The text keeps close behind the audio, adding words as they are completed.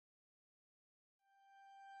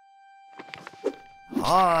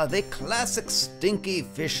Ah, the classic Stinky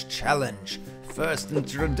Fish Challenge, first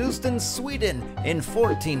introduced in Sweden in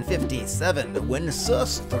 1457 when Sir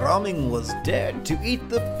Strömming was dared to eat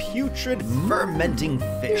the putrid fermenting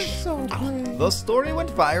fish. The story went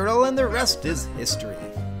viral and the rest is history.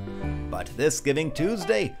 But this Giving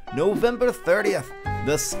Tuesday, November 30th,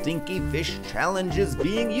 the Stinky Fish Challenge is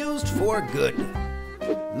being used for good.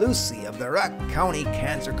 Lucy of the Rock County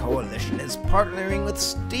Cancer Coalition is partnering with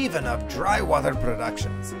Stephen of Drywater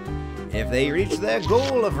Productions. If they reach their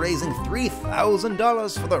goal of raising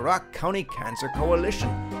 $3,000 for the Rock County Cancer Coalition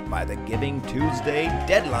by the Giving Tuesday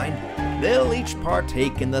deadline, they'll each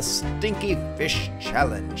partake in the Stinky Fish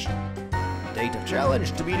Challenge. Date of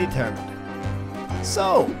challenge to be determined.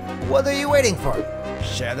 So, what are you waiting for?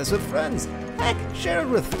 Share this with friends. Heck, share it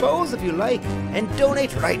with foes if you like, and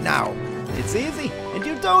donate right now. It's easy, and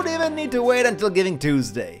you don't even need to wait until Giving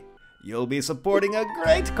Tuesday. You'll be supporting a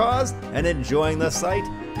great cause and enjoying the sight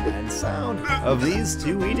and sound of these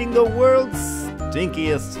two eating the world's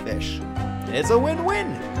stinkiest fish. It's a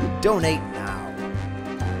win-win. Donate now.